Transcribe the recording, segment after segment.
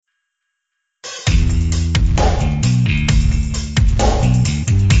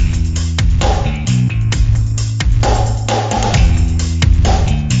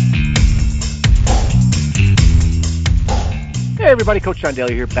everybody. Coach John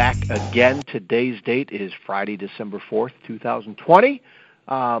Daly here, back again. Today's date is Friday, December 4th, 2020.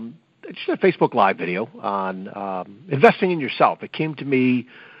 Just a Facebook Live video on investing in yourself. It came to me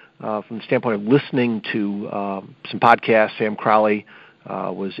from the standpoint of listening to some podcasts. Sam Crowley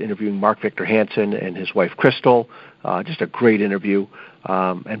was interviewing Mark Victor Hansen and his wife, Crystal. Just a great interview.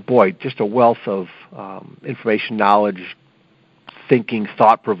 And boy, just a wealth of information, knowledge, thinking,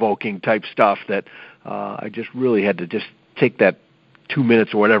 thought-provoking type stuff that I just really had to just take that 2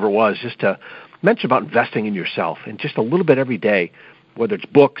 minutes or whatever it was just to mention about investing in yourself, and just a little bit every day, whether it's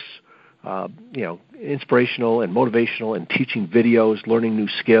books, inspirational and motivational, and teaching videos, learning new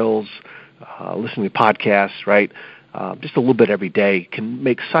skills, listening to podcasts, right? Just a little bit every day can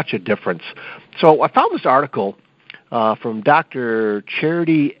make such a difference. So I found this article from Dr.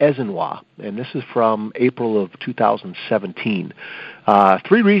 Charity Ezenwa, and this is from April of 2017.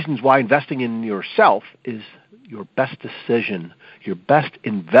 3 reasons why investing in yourself is your best decision, your best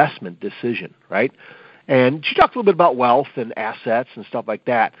investment decision, right? And she talked a little bit about wealth and assets and stuff like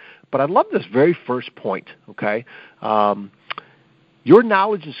that, but I love this very first point, okay? Your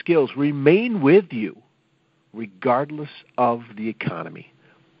knowledge and skills remain with you regardless of the economy.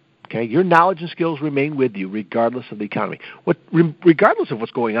 Okay, your knowledge and skills remain with you regardless of the economy. Regardless of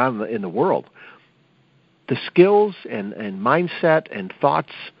what's going on in the world, the skills and mindset and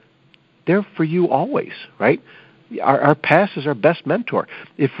thoughts, they're for you always, right? Our past is our best mentor.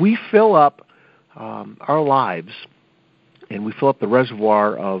 If we fill up our lives and we fill up the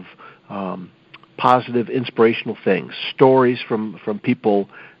reservoir of positive, inspirational things, stories from people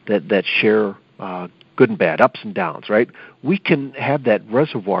that share good and bad, ups and downs, right? We can have that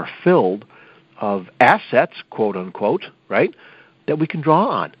reservoir filled of assets, quote unquote, right, that we can draw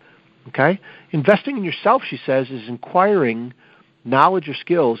on, okay? Investing in yourself, she says, is acquiring knowledge or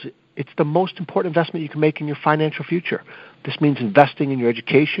skills. It's the most important investment you can make in your financial future. This means investing in your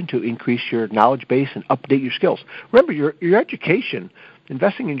education to increase your knowledge base and update your skills. Remember, your education,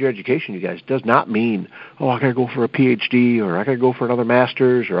 investing in your education, you guys, does not mean, oh, I got to go for a PhD, or I got to go for another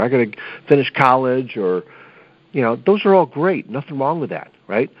master's, or I got to finish college, or, those are all great. Nothing wrong with that,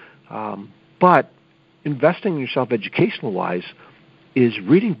 right? But investing in yourself educational-wise is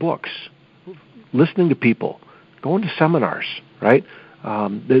reading books, listening to people, going to seminars, right?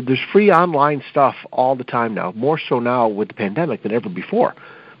 There's free online stuff all the time now, more so now with the pandemic than ever before.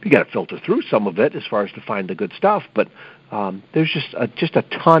 You got to filter through some of it as far as to find the good stuff, but there's just a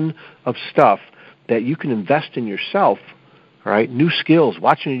ton of stuff that you can invest in yourself, right? New skills,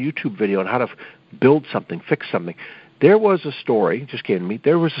 watching a YouTube video on how to build something, fix something. There was a story, just came to me,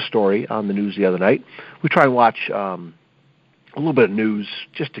 there was a story on the news the other night. We try and watch a little bit of news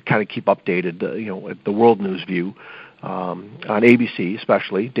just to kind of keep updated, the World News View. On ABC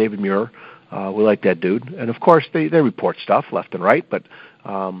especially, David Muir, we like that dude. And of course they report stuff left and right, but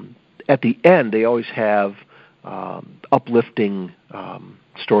at the end they always have uplifting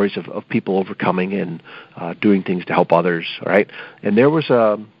stories of people overcoming and doing things to help others, right? And there was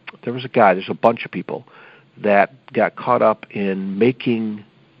a guy, there's a bunch of people that got caught up in making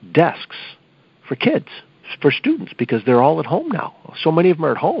desks for kids, for students, because they're all at home now. So many of them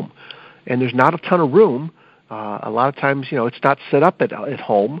are at home, and there's not a ton of room. A lot of times, it's not set up at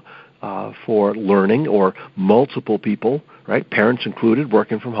home for learning, or multiple people, right, parents included,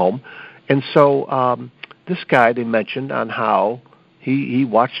 working from home. And so this guy, they mentioned on how he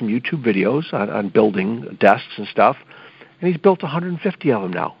watched some YouTube videos on building desks and stuff, and he's built 150 of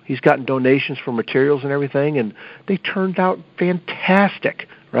them now. He's gotten donations for materials and everything, and they turned out fantastic,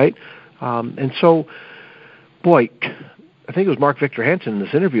 right? And so, boy, I think it was Mark Victor Hansen in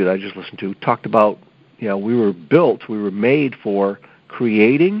this interview that I just listened to talked about, we were made for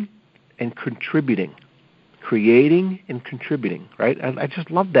creating and contributing. Creating and contributing, right? I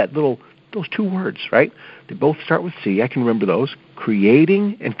just love those 2 words, right? They both start with C. I can remember those.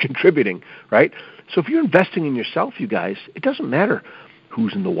 Creating and contributing, right? So if you're investing in yourself, you guys, it doesn't matter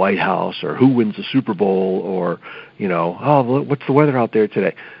who's in the White House or who wins the Super Bowl or, what's the weather out there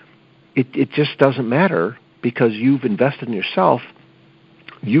today. It just doesn't matter, because you've invested in yourself.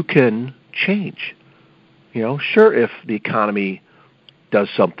 You can change. Sure, if the economy does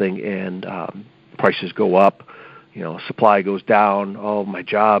something and prices go up, supply goes down, oh, my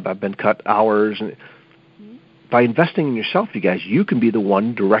job, I've been cut hours. And by investing in yourself, you guys, you can be the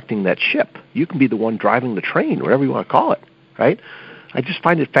one directing that ship. You can be the one driving the train, whatever you want to call it, right? I just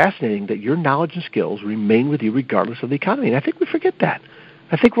find it fascinating that your knowledge and skills remain with you regardless of the economy. And I think we forget that.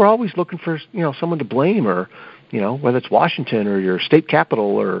 I think we're always looking for, someone to blame, or, whether it's Washington or your state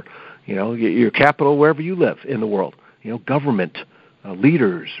capital or, your capital, wherever you live in the world, government,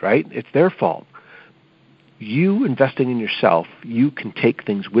 leaders, right? It's their fault. you investing in yourself, you can take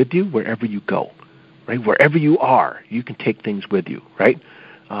things with you wherever you go, right? Wherever you are, you can take things with you, right?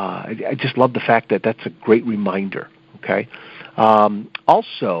 I just love the fact that that's a great reminder, okay?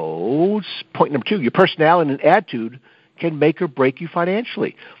 Also, point number 2, your personality and attitude can make or break you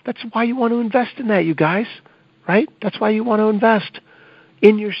financially. That's why you want to invest in that, you guys, right? That's why you want to invest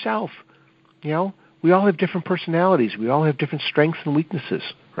in yourself. You know, we all have different personalities. We all have different strengths and weaknesses,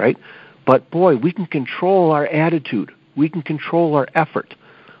 right? But, boy, we can control our attitude. We can control our effort.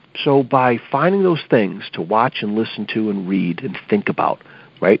 So by finding those things to watch and listen to and read and think about,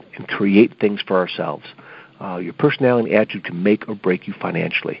 right, and create things for ourselves, your personality and attitude can make or break you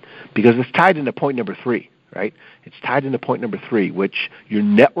financially, because it's tied into point number 3, right? It's tied into point number 3, which your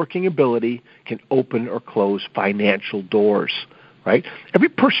networking ability can open or close financial doors, right? Every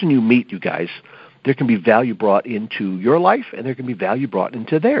person you meet, you guys, there can be value brought into your life, and there can be value brought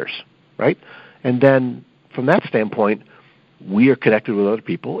into theirs, right? And then from that standpoint, we are connected with other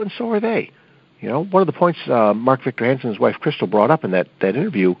people, and so are they. You know, one of the points Mark Victor Hansen and his wife Crystal brought up in that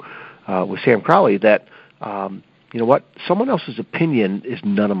interview with Sam Crowley, that you know what, someone else's opinion is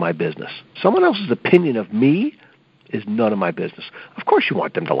none of my business. Someone else's opinion of me is none of my business. Of course you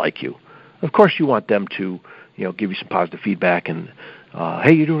want them to like you. Of course you want them to, you know, give you some positive feedback and,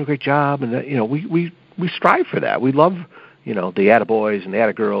 hey, you're doing a great job. And, you know, we strive for that. We love, you know, the attaboys and the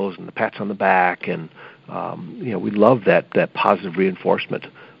attagirls and the pats on the back. And, you know, we love that positive reinforcement.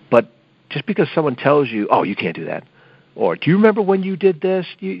 But just because someone tells you, oh, you can't do that, or do you remember when you did this?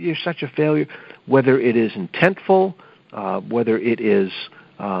 You're such a failure. Whether it is intentful, whether it is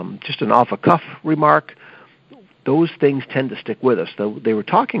just an off-the-cuff remark, those things tend to stick with us. They were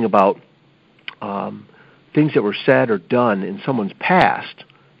talking about things that were said or done in someone's past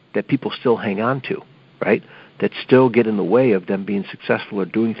that people still hang on to, right? That still get in the way of them being successful or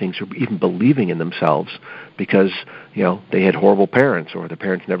doing things or even believing in themselves because, you know, they had horrible parents, or their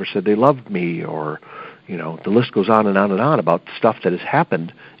parents never said they loved me, or, you know, the list goes on and on and on about stuff that has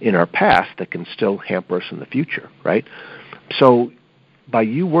happened in our past that can still hamper us in the future, right? So by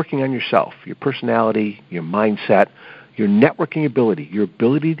you working on yourself, your personality, your mindset, your networking ability, your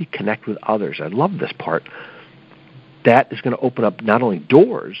ability to connect with others, I love this part, that is going to open up not only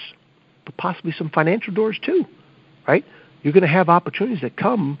doors, but possibly some financial doors too, right? You're going to have opportunities that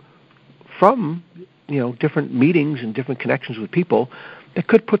come from, you know, different meetings and different connections with people that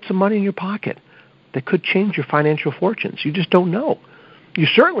could put some money in your pocket, that could change your financial fortunes. You just don't know. You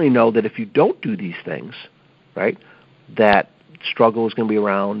certainly know that if you don't do these things, right, that struggle is going to be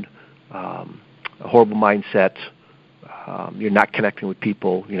around, a horrible mindset, you're not connecting with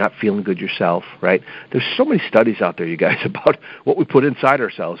people, you're not feeling good yourself, right? There's so many studies out there, you guys, about what we put inside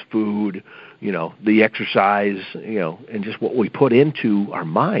ourselves, food, you know, the exercise, you know, and just what we put into our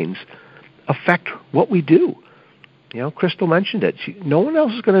minds affect what we do. You know, Crystal mentioned it. No one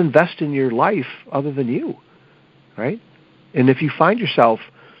else is going to invest in your life other than you, right? And if you find yourself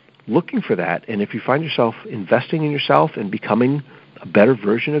looking for that, and if you find yourself investing in yourself and becoming a better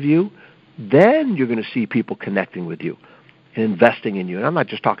version of you, then you're going to see people connecting with you and investing in you. And I'm not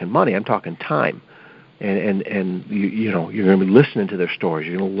just talking money, I'm talking time. And you know, you're going to be listening to their stories.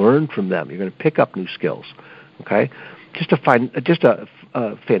 You're going to learn from them. You're going to pick up new skills, okay? Just a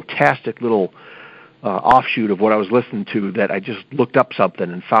fantastic little offshoot of what I was listening to, that I just looked up something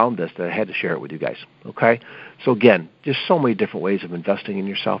and found this, that I had to share it with you guys, okay? So again, just so many different ways of investing in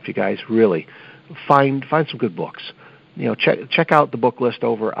yourself, you guys. Really, find some good books. You know, check out the book list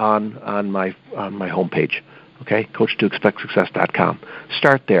over on my homepage, okay? CoachToExpectSuccess.com.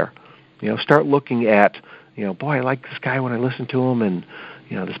 Start there. You know, start looking at, you know, boy, I like this guy when I listen to him, and,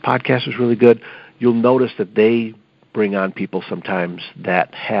 you know, this podcast is really good. You'll notice that they bring on people sometimes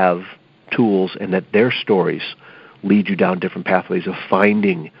that have tools, and that their stories lead you down different pathways of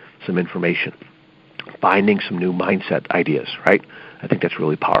finding some information, finding some new mindset ideas, right? I think that's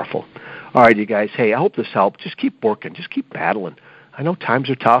really powerful. All right, you guys, hey, I hope this helped. Just keep working. Just keep battling. I know times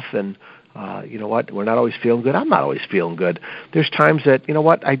are tough, and you know what? We're not always feeling good. I'm not always feeling good. There's times that, you know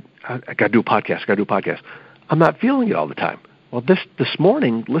what, I got to do a podcast. I'm not feeling it all the time. Well, this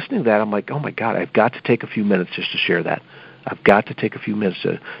morning, listening to that, I'm like, oh, my God, I've got to take a few minutes just to share that. I've got to take a few minutes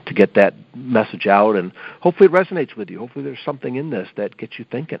to get that message out, and hopefully it resonates with you. Hopefully there's something in this that gets you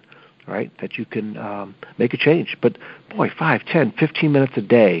thinking, right, that you can make a change. But, boy, 5, 10, 15 minutes a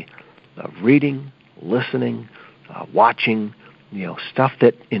day of reading, listening, watching, you know, stuff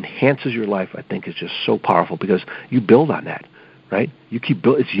that enhances your life, I think is just so powerful, because you build on that, right? You keep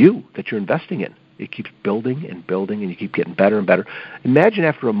it's you that you're investing in. It keeps building and building, and you keep getting better and better. Imagine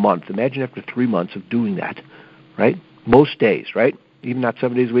after a month, imagine after 3 months of doing that, right? Most days, right? Even not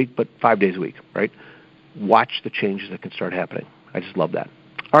 7 days a week, but 5 days a week, right? watch the changes that can start happening. I just love that.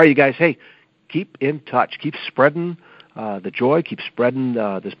 All right, you guys, hey, keep in touch. Keep spreading the joy. Keep spreading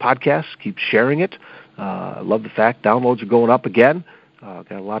this podcast. Keep sharing it. I love the fact downloads are going up again.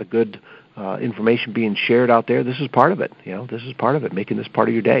 Got a lot of good information being shared out there. This is part of it. This is part of it, making this part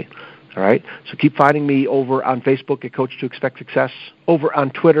of your day. All right? So keep finding me over on Facebook at Coach to Expect Success, over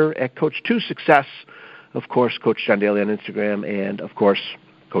on Twitter at Coach to Success, of course, Coach John Daly on Instagram, and, of course,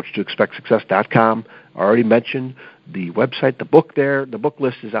 CoachToExpectSuccess.com. I already mentioned the website, the book there. The book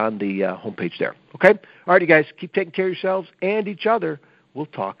list is on the homepage there. Okay? All right, you guys, keep taking care of yourselves and each other. We'll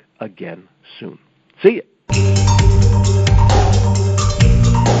talk again soon. See you.